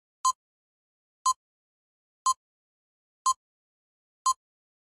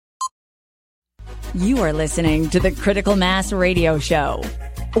You are listening to the Critical Mass Radio Show,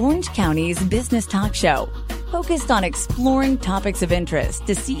 Orange County's business talk show, focused on exploring topics of interest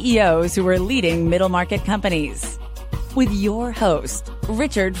to CEOs who are leading middle market companies. With your host,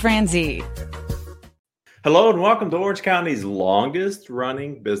 Richard Franzi. Hello and welcome to Orange County's longest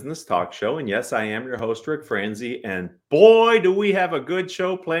running business talk show. And yes, I am your host, Rick Franzi. And boy, do we have a good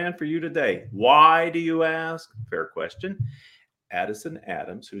show planned for you today. Why do you ask? Fair question. Addison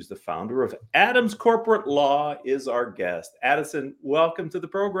Adams, who's the founder of Adams Corporate Law, is our guest. Addison, welcome to the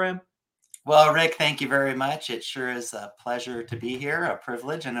program. Well, Rick, thank you very much. It sure is a pleasure to be here, a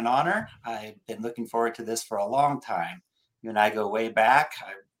privilege and an honor. I've been looking forward to this for a long time. You and I go way back.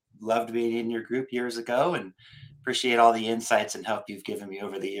 I loved being in your group years ago and appreciate all the insights and help you've given me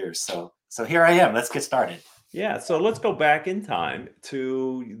over the years. So here I am. Let's get started. Yeah, so let's go back in time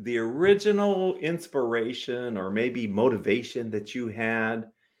to the original inspiration or maybe motivation that you had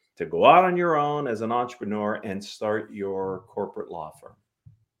to go out on your own as an entrepreneur and start your corporate law firm.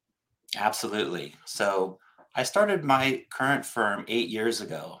 Absolutely. So I started my current firm 8 years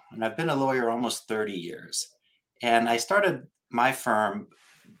ago, and I've been a lawyer almost 30 years. And I started my firm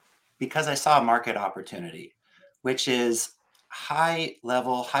because I saw a market opportunity, which is high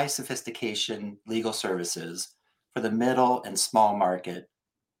level, high sophistication legal services for the middle and small market.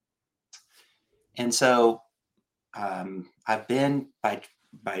 And so I've been by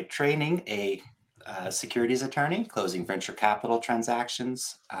training a securities attorney, closing venture capital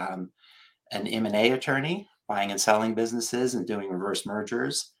transactions, an M&A attorney, buying and selling businesses and doing reverse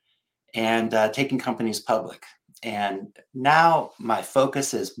mergers, and taking companies public. And now my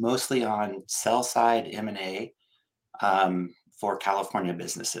focus is mostly on sell-side M&A for California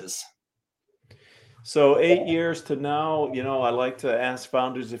businesses. So 8 years to now, I like to ask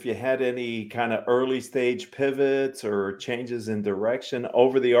founders if you had any kind of early stage pivots or changes in direction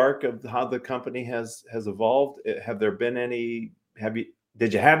over the arc of how the company has evolved. Have there been any?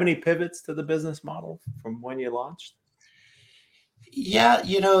 Did you have any pivots to the business model from when you launched? Yeah,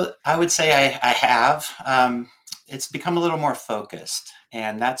 I would say I have. It's become a little more focused,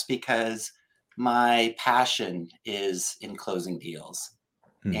 and that's because my passion is in closing deals.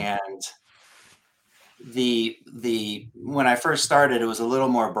 And when I first started, it was a little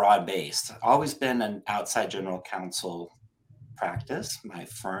more broad-based. Always been an outside general counsel practice. My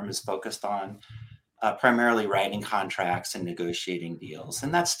firm is focused on primarily writing contracts and negotiating deals,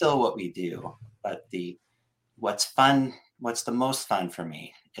 and that's still what we do. But what's the most fun for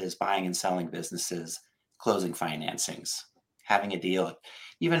me is buying and selling businesses, closing financings, having a deal,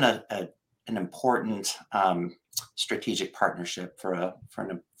 even an important strategic partnership for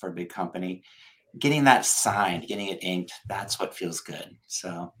a big company, getting that signed, getting it inked. That's what feels good.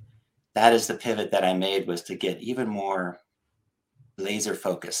 So that is the pivot that I made, was to get even more laser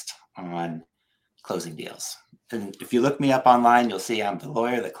focused on closing deals. And if you look me up online, you'll see I'm the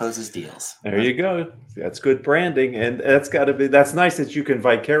lawyer that closes deals. There you go. That's good branding. And that's nice that you can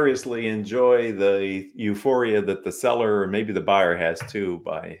vicariously enjoy the euphoria that the seller or maybe the buyer has too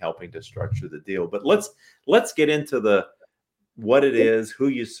by helping to structure the deal. But let's get into what it is, who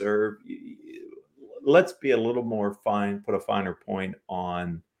you serve. Let's be a little more put a finer point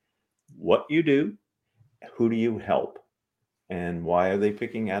on what you do, who do you help, and why are they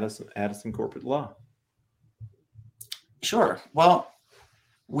picking Addison Corporate Law? Sure. Well,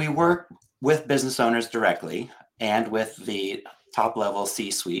 we work with business owners directly and with the top level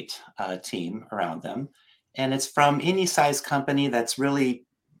C-suite team around them. And it's from any size company that's really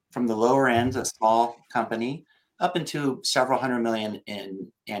from the lower end, a small company, up into several hundred million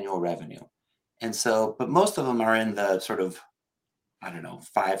in annual revenue. And so, but most of them are in the sort of,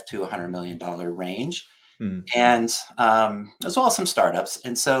 $5 to $100 million range. And as well as some startups.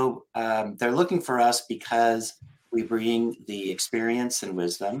 And so they're looking for us because we bring the experience and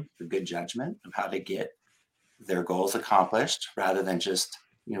wisdom, the good judgment of how to get their goals accomplished, rather than just,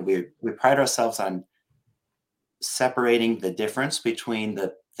 we pride ourselves on separating the difference between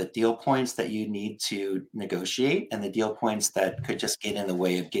the deal points that you need to negotiate and the deal points that could just get in the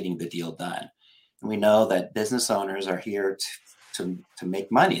way of getting the deal done. And we know that business owners are here to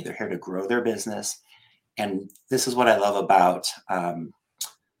make money. They're here to grow their business. And this is what I love about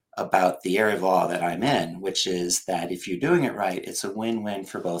the area of law that I'm in, which is that if you're doing it right, it's a win-win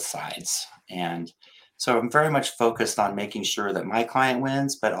for both sides. And so I'm very much focused on making sure that my client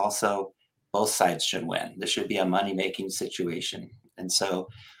wins, but also both sides should win. This should be a money-making situation. And so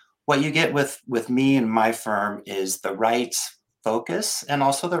what you get with me and my firm is the right focus and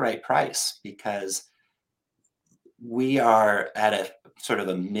also the right price, because we are at a sort of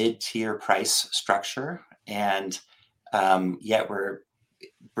a mid-tier price structure, and yet we're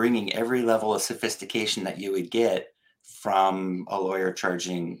bringing every level of sophistication that you would get from a lawyer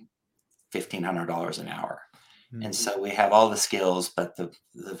charging $1,500 an hour. And so we have all the skills, but the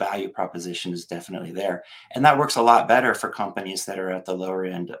value proposition is definitely there. And that works a lot better for companies that are at the lower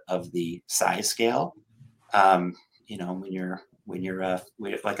end of the size scale. When you're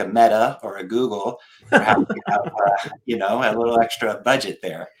like a Meta or a Google, perhaps you have a little extra budget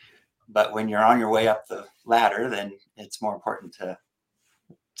there. But when you're on your way up the ladder, then it's more important to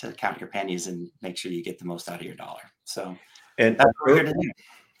count your pennies and make sure you get the most out of your dollar. So And that's what we're here to do.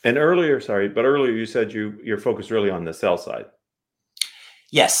 And earlier you said you're focused really on the sell side.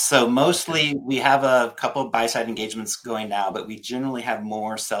 Yes. So mostly we have a couple of buy-side engagements going now, but we generally have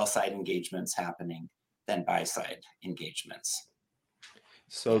more sell-side engagements happening than buy-side engagements.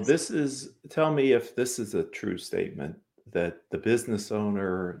 So tell me if this is a true statement, that the business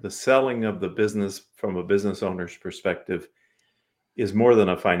owner, the selling of the business from a business owner's perspective is more than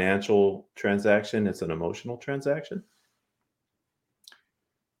a financial transaction, it's an emotional transaction?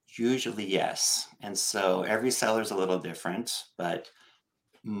 Usually, yes. And so every seller is a little different, but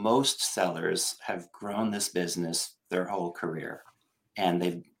most sellers have grown this business their whole career, and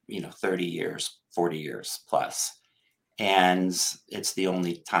they've, 30 years, 40 years plus. And it's the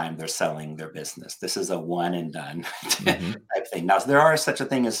only time they're selling their business. This is a one and done type thing. Now, there are such a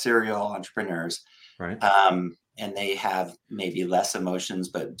thing as serial entrepreneurs, right? And they have maybe less emotions,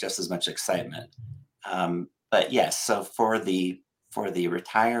 but just as much excitement. But yes, so for the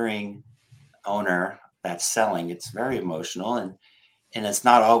retiring owner that's selling, it's very emotional, and it's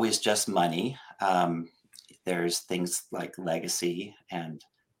not always just money. There's things like legacy and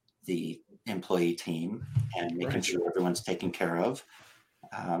the employee team and making sure everyone's taken care of.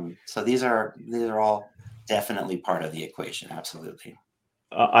 So these are all definitely part of the equation. Absolutely.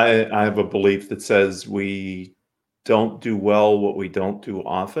 I have a belief that says we don't do well what we don't do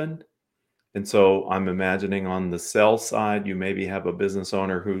often. And so I'm imagining on the sell side, you maybe have a business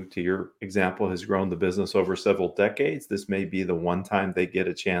owner who, to your example, has grown the business over several decades. This may be the one time they get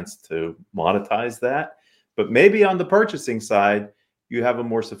a chance to monetize that. But maybe on the purchasing side, you have a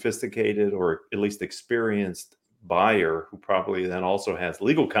more sophisticated or at least experienced buyer who probably then also has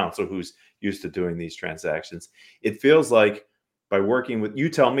legal counsel who's used to doing these transactions. It feels like by working with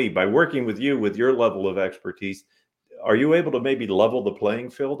you with your level of expertise, are you able to maybe level the playing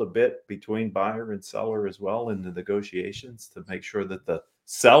field a bit between buyer and seller as well in the negotiations to make sure that the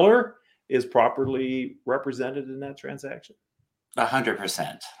seller is properly represented in that transaction?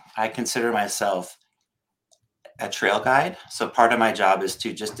 100%. I consider myself a trail guide. So part of my job is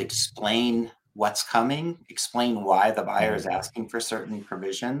to just explain what's coming, explain why the buyer is asking for certain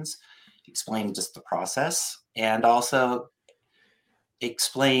provisions, explain just the process, and also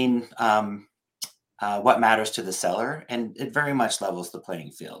explain what matters to the seller. And it very much levels the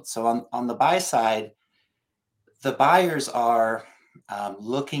playing field. So on the buy side, the buyers are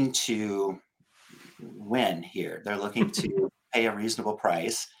looking to win here. They're looking to pay a reasonable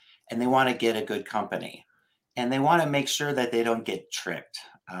price, and they want to get a good company. And they want to make sure that they don't get tricked.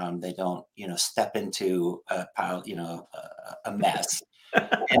 They don't, step into a pile, a mess.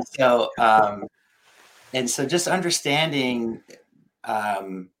 And so just understanding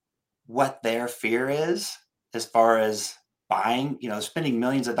what their fear is as far as buying, spending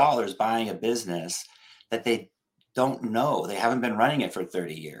millions of dollars buying a business that they don't know. They haven't been running it for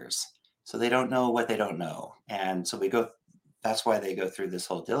 30 years. So they don't know what they don't know. And so that's why they go through this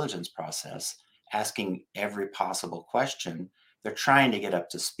whole diligence process, asking every possible question. They're trying to get up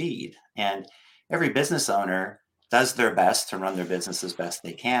to speed. And every business owner does their best to run their business as best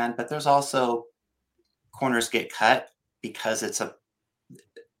they can. But there's also corners get cut because it's a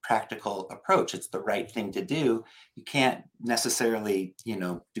practical approach. It's the right thing to do. You can't necessarily,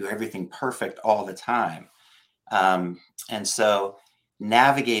 do everything perfect all the time. And so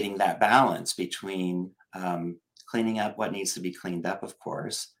navigating that balance between cleaning up what needs to be cleaned up, of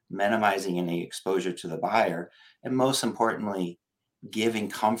course, minimizing any exposure to the buyer, and most importantly, giving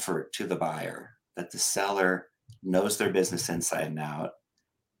comfort to the buyer that the seller knows their business inside and out.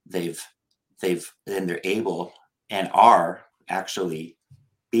 They're able and are actually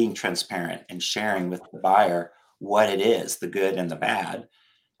being transparent and sharing with the buyer what it is, the good and the bad,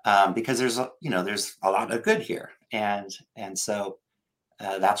 because there's a lot of good here, and so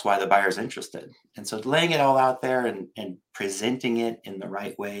that's why the buyer's interested. And so laying it all out there and presenting it in the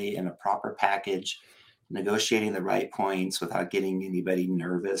right way, in a proper package, negotiating the right points without getting anybody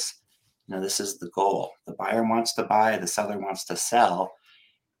nervous. This is the goal. The buyer wants to buy, the seller wants to sell,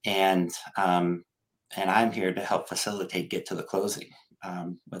 and I'm here to help facilitate get to the closing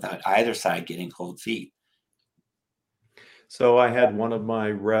without either side getting cold feet. So I had one of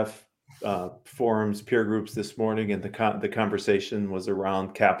my ref forums, peer groups this morning, and the conversation was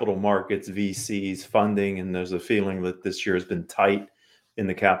around capital markets, VCs, funding, and there's a feeling that this year has been tight in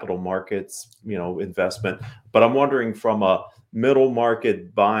the capital markets, investment. But I'm wondering, from a middle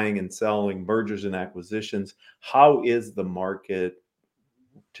market buying and selling, mergers and acquisitions, how is the market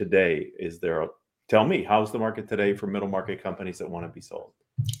today? Tell me, how's the market today for middle market companies that want to be sold?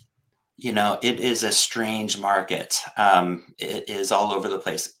 It is a strange market. It is all over the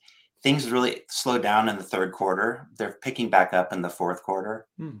place. Things really slowed down in the third quarter. They're picking back up in the fourth quarter,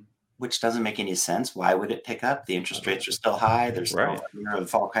 which doesn't make any sense. Why would it pick up? The interest rates are still high. There's still fear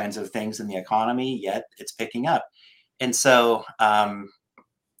of all kinds of things in the economy, yet it's picking up. And so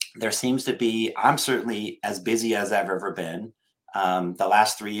there seems to be, I'm certainly as busy as I've ever been. The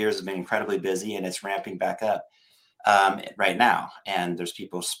last 3 years have been incredibly busy, and it's ramping back up right now. And there's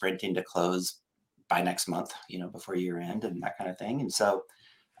people sprinting to close by next month, before year end and that kind of thing. And so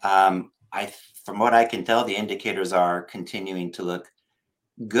from what I can tell, the indicators are continuing to look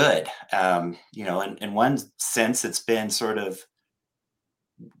good. In one sense, it's been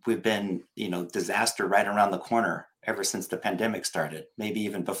we've been, disaster right around the corner ever since the pandemic started, maybe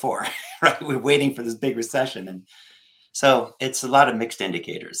even before, right? We're waiting for this big recession. And so it's a lot of mixed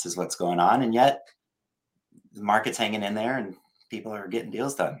indicators is what's going on. And yet the market's hanging in there and people are getting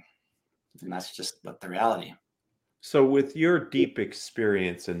deals done. And that's just what the reality. So with your deep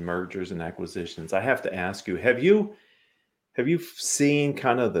experience in mergers and acquisitions, I have to ask you, have you seen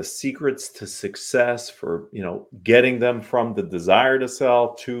kind of the secrets to success for, getting them from the desire to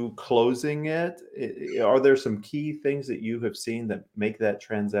sell to closing it? Are there some key things that you have seen that make that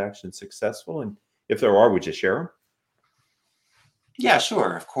transaction successful? And if there are, would you share them? Yeah,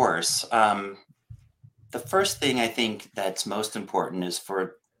 sure. Of course. The first thing I think that's most important is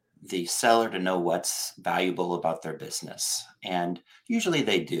for the seller to know what's valuable about their business. And usually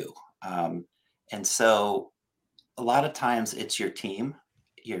they do. And so a lot of times it's your team,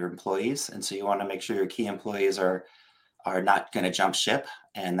 your employees. And so you want to make sure your key employees are not going to jump ship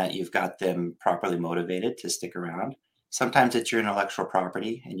and that you've got them properly motivated to stick around. Sometimes it's your intellectual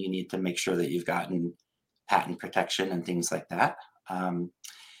property and you need to make sure that you've gotten patent protection and things like that.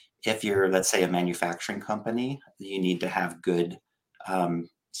 If you're, let's say, a manufacturing company, you need to have good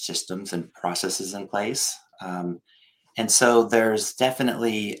systems and processes in place. And so there's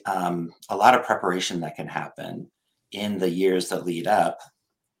definitely a lot of preparation that can happen in the years that lead up.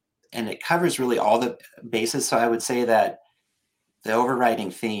 And it covers really all the bases. So I would say that the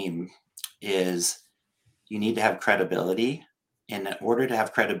overriding theme is you need to have credibility. And in order to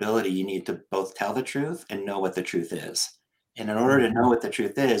have credibility, you need to both tell the truth and know what the truth is. And in order to know what the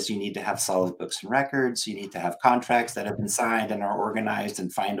truth is, you need to have solid books and records. You need to have contracts that have been signed and are organized and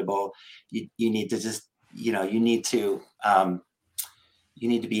findable. You need to just, you need to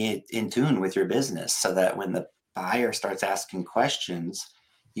be in tune with your business so that when the buyer starts asking questions,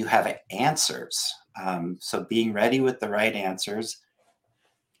 you have answers. So being ready with the right answers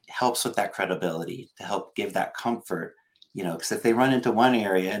helps with that credibility to help give that comfort, because if they run into one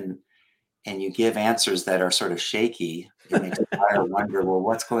area and you give answers that are sort of shaky, it makes the buyer wonder, well,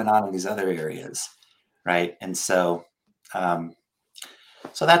 what's going on in these other areas, right? And so,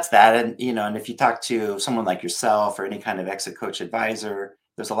 so that's that. And, and if you talk to someone like yourself or any kind of exit coach advisor,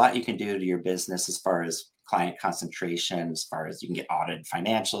 there's a lot you can do to your business as far as client concentration, as far as you can get audited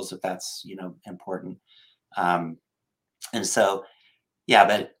financials if that's, important. And so, yeah,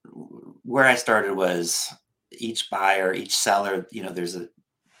 but where I started was each buyer, each seller, there's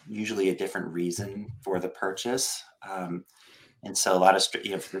usually a different reason for the purchase. And so a lot of,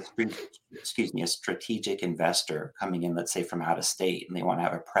 a strategic investor coming in, let's say from out of state, and they want to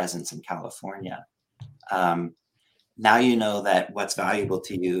have a presence in California. Now you know that what's valuable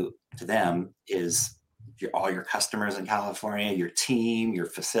to them is all your customers in California, your team, your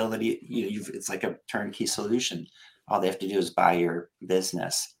facility. It's like a turnkey solution. All they have to do is buy your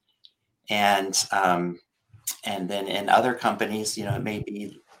business. And then in other companies, it may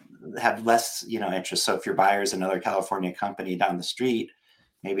be have less, interest. So if your buyer is another California company down the street,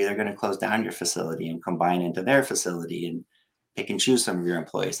 maybe they're going to close down your facility and combine into their facility and pick and choose some of your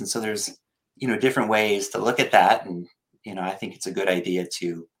employees. And so there's, different ways to look at that. And, I think it's a good idea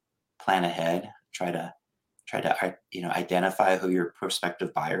to plan ahead, try to, identify who your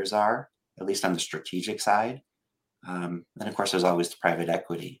prospective buyers are, at least on the strategic side. Then of course, there's always the private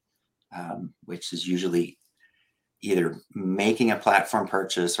equity, which is usually either making a platform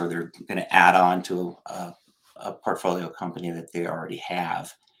purchase or they're going to add on to a portfolio company that they already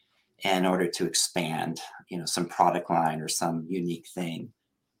have in order to expand, some product line or some unique thing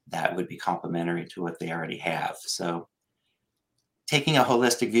that would be complementary to what they already have. So taking a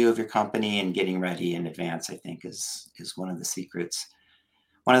holistic view of your company and getting ready in advance, I think is one of the secrets.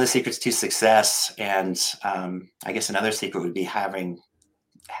 One of the secrets to success. And I guess another secret would be having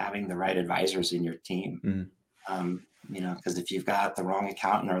the right advisors in your team. Because if you've got the wrong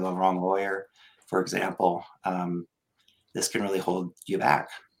accountant or the wrong lawyer, for example, this can really hold you back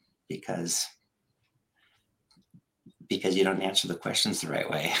because you don't answer the questions the right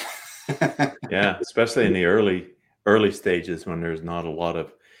way. Yeah, especially in the early stages when there's not a lot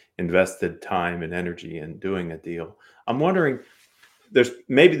of invested time and energy in doing a deal. I'm wondering,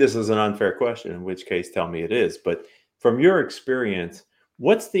 maybe this is an unfair question, in which case tell me it is, but from your experience,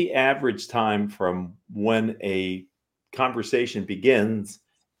 what's the average time from when a conversation begins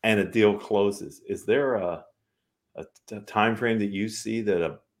and a deal closes? Is there a time frame that you see that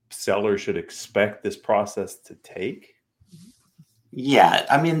a seller should expect this process to take? Yeah,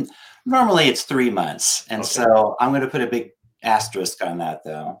 I mean, normally it's 3 months. And Okay. so I'm going to put a big asterisk on that,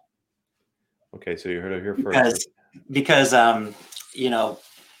 though. Okay, so you heard it here first. Because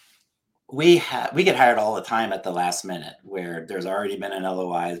we get hired all the time at the last minute where there's already been an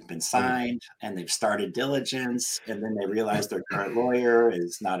LOI that's been signed and they've started diligence, and then they realize their current lawyer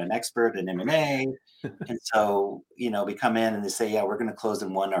is not an expert in M&A. And so, we come in and they say, yeah, we're going to close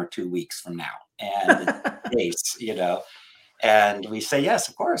in 1 or 2 weeks from now. And days, and we say, yes,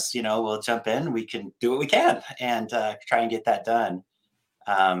 of course, we'll jump in, we can do what we can and try and get that done.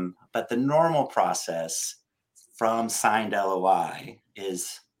 But the normal process from signed LOI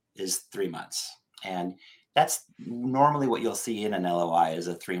is 3 months. And that's normally what you'll see in an LOI is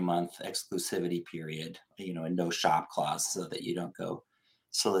a 3-month exclusivity period, and no shop clause so that you don't go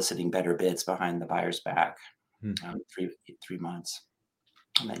soliciting better bids behind the buyer's back. 3 months.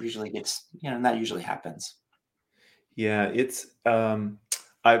 And that usually that usually happens. Yeah, it's I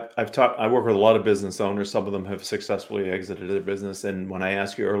work with a lot of business owners. Some of them have successfully exited their business. And when I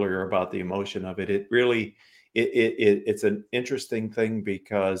asked you earlier about the emotion of it, it really it's an interesting thing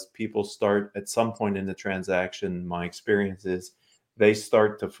because people start at some point in the transaction. My experience is they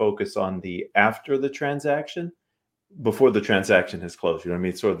start to focus on the after the transaction before the transaction has closed. You know what I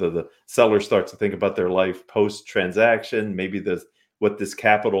mean? Sort of the seller starts to think about their life post transaction, maybe what this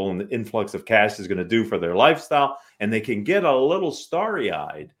capital and the influx of cash is going to do for their lifestyle. And they can get a little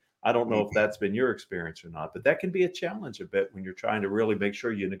starry-eyed. I don't know if that's been your experience or not, but that can be a challenge a bit when you're trying to really make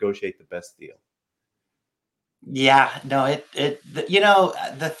sure you negotiate the best deal. Yeah, no,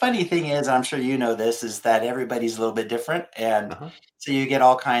 the funny thing is, I'm sure you know this, is that everybody's a little bit different. And so you get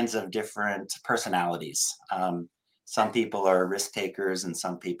all kinds of different personalities. Some people are risk takers and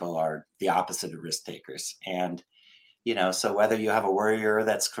some people are the opposite of risk takers. And so whether you have a warrior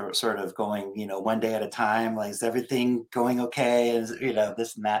that's sort of going, one day at a time, like, is everything going okay? And,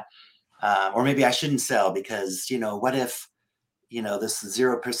 this and that. Or maybe I shouldn't sell because, what if, this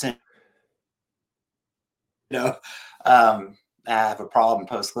 0%, I have a problem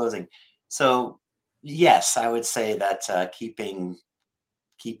post closing. So yes, I would say that keeping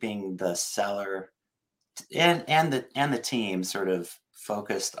the seller and the team sort of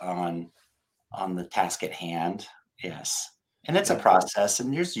focused on the task at hand. Yes. And it's a process,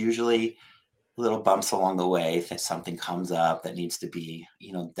 and there's usually little bumps along the way if something comes up that needs to be,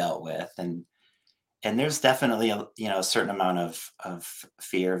 dealt with. And there's definitely a certain amount of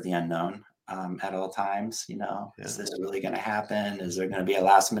fear of the unknown at all times. Is this really going to happen? Is there going to be a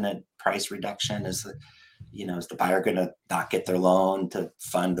last minute price reduction? Is the buyer going to not get their loan to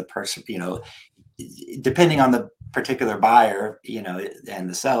fund the person? Depending on the particular buyer, and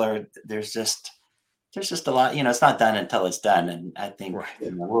the seller, there's just a lot, it's not done until it's done. And I think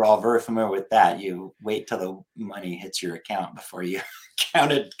we're all very familiar with that. You wait till the money hits your account before you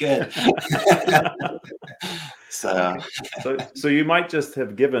count it good. So you might just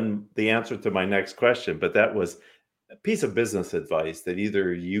have given the answer to my next question, but that was a piece of business advice that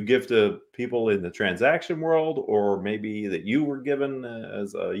either you give to people in the transaction world, or maybe that you were given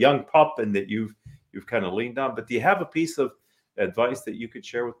as a young pup and that you've kind of leaned on. But do you have a piece of advice that you could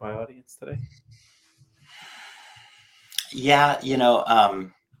share with my audience today? Yeah,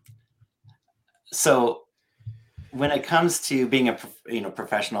 so when it comes to being a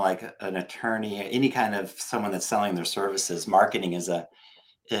professional, like an attorney, any kind of someone that's selling their services, marketing is an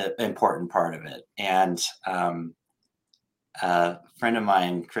important part of it. And a friend of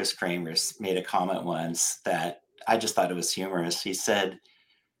mine, Chris Kramer, made a comment once that I just thought it was humorous. He said,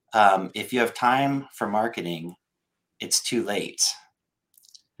 if you have time for marketing, it's too late.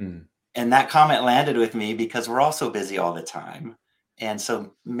 And that comment landed with me because we're all so busy all the time. And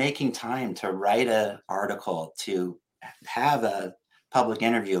so making time to write an article, to have a public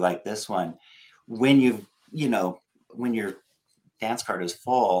interview like this one, when you're dance card is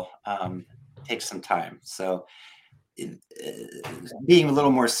full takes some time. So being a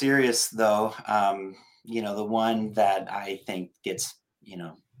little more serious though, the one that I think gets,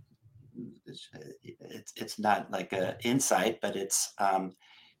 it's not like a insight, but it's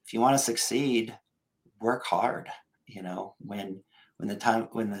if you want to succeed, work hard. When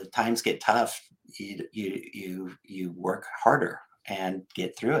the times get tough, you work harder and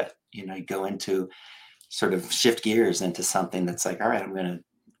get through it. You go into sort of shift gears into something that's like, all right, I'm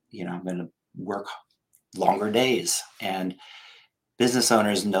gonna work longer days. And business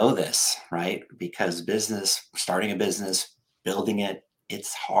owners know this, right? Because starting a business, building it,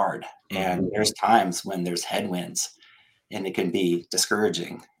 it's hard. And there's times when there's headwinds and it can be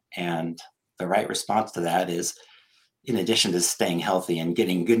discouraging. And the right response to that is, in addition to staying healthy and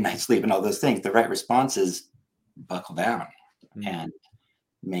getting a good night's sleep and all those things, the right response is buckle down and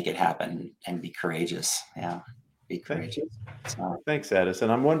make it happen and be courageous. Yeah. Be courageous. Thanks, Addison.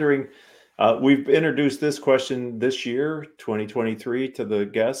 I'm wondering, we've introduced this question this year, 2023, to the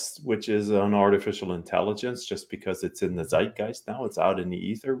guests, which is on artificial intelligence, just because it's in the zeitgeist now. It's out in the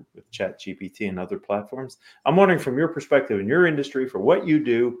ether with ChatGPT and other platforms. I'm wondering, from your perspective in your industry, for what you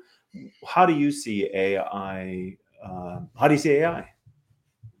do, how do you see AI?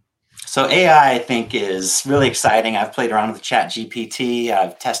 So AI, I think, is really exciting. I've played around with ChatGPT.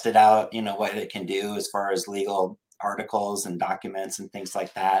 I've tested out, what it can do as far as legal articles and documents and things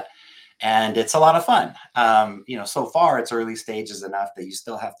like that. And it's a lot of fun. So far it's early stages enough that you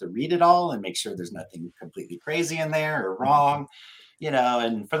still have to read it all and make sure there's nothing completely crazy in there or wrong,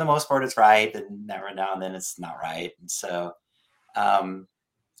 and for the most part it's right. And every now and then it's not right. And so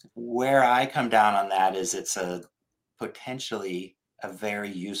where I come down on that is it's potentially a very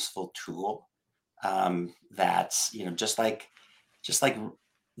useful tool that's, just like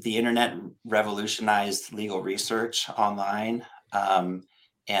the internet revolutionized legal research online,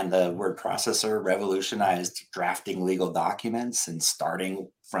 and the word processor revolutionized drafting legal documents and starting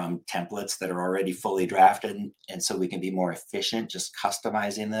from templates that are already fully drafted. And so we can be more efficient, just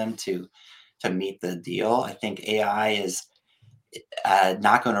customizing them to meet the deal. I think AI is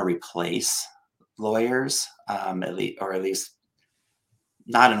not going to replace lawyers, at least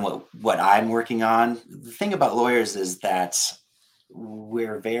not in what I'm working on. The thing about lawyers is that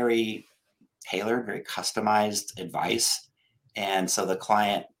we're very tailored, very customized advice. And so the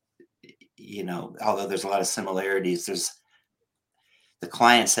client, although there's a lot of similarities, the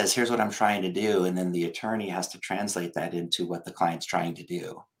client says, here's what I'm trying to do. And then the attorney has to translate that into what the client's trying to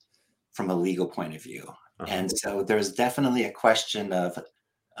do from a legal point of view. And so there's definitely a question of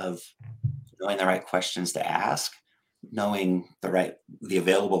knowing the right questions to ask, knowing the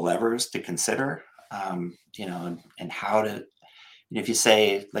available levers to consider, and how to, if you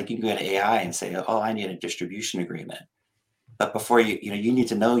say, like, you can go to AI and say, oh, I need a distribution agreement. But before you need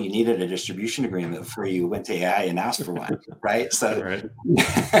to know you needed a distribution agreement before you went to AI and asked for one, right? So, right.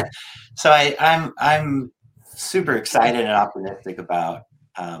 So I'm super excited and optimistic about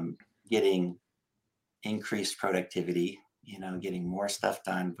getting increased productivity, getting more stuff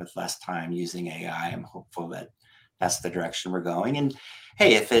done with less time using AI. I'm hopeful that that's the direction we're going. And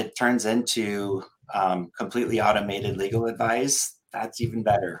hey, if it turns into completely automated legal advice, that's even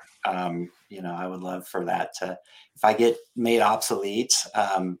better. I would love for that to, if I get made obsolete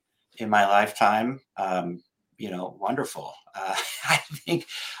in my lifetime, wonderful. I think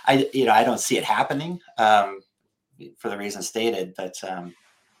I don't see it happening for the reasons stated, but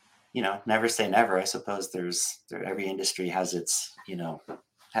never say never. I suppose every industry has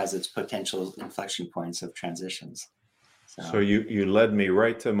its potential inflection points of transitions. So you led me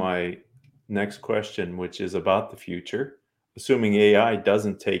right to my next question, which is about the future. Assuming AI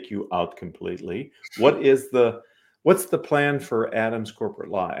doesn't take you out completely, what's the plan for Adams Corporate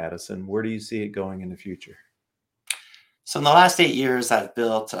Law, Addison? Where do you see it going in the future? So in the last 8 years, I've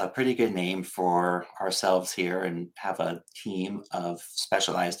built a pretty good name for ourselves here and have a team of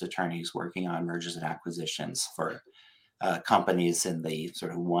specialized attorneys working on mergers and acquisitions for companies in the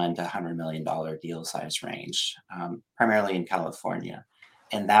sort of $1 to $100 million deal size range, primarily in California.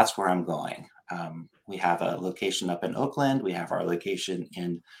 And that's where I'm going. We have a location up in Oakland. We have our location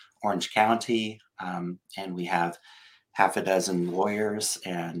in Orange County, and we have half a dozen lawyers.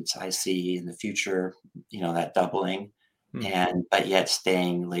 And I see in the future, that doubling, but yet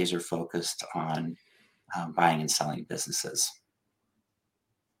staying laser focused on buying and selling businesses.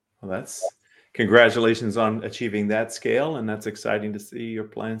 Well, congratulations on achieving that scale, and that's exciting to see your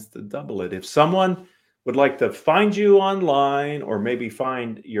plans to double it. If someone would like to find you online or maybe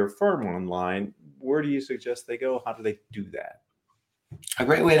find your firm online, where do you suggest they go? How do they do that? A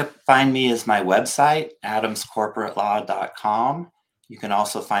great way to find me is my website, adamscorporatelaw.com. You can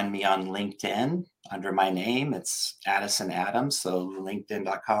also find me on LinkedIn under my name. It's Addison Adams. So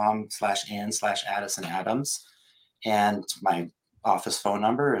linkedin.com/n/Addison Adams. And my office phone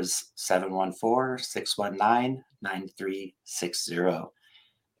number is 714-619-9360.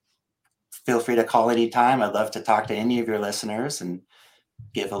 Feel free to call anytime. I'd love to talk to any of your listeners and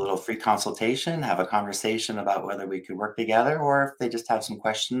give a little free consultation, have a conversation about whether we could work together, or if they just have some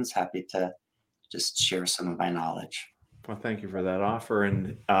questions, happy to just share some of my knowledge. Well, thank you for that offer.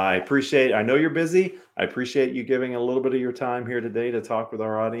 And I know you're busy. I appreciate you giving a little bit of your time here today to talk with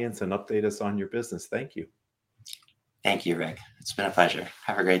our audience and update us on your business. Thank you. Thank you, Rick. It's been a pleasure.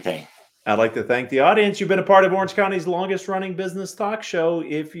 Have a great day. I'd like to thank the audience. You've been a part of Orange County's longest running business talk show.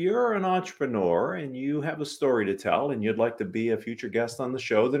 If you're an entrepreneur and you have a story to tell and you'd like to be a future guest on the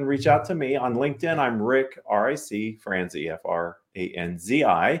show, then reach out to me on LinkedIn. I'm Rick, R-I-C, Franzi,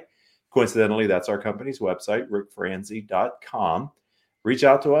 F-R-A-N-Z-I. Coincidentally, that's our company's website, rickfranzi.com. Reach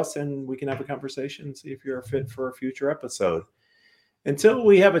out to us and we can have a conversation and see if you're a fit for a future episode. Until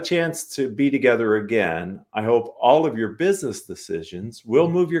we have a chance to be together again, I hope all of your business decisions will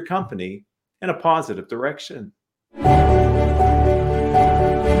move your company in a positive direction.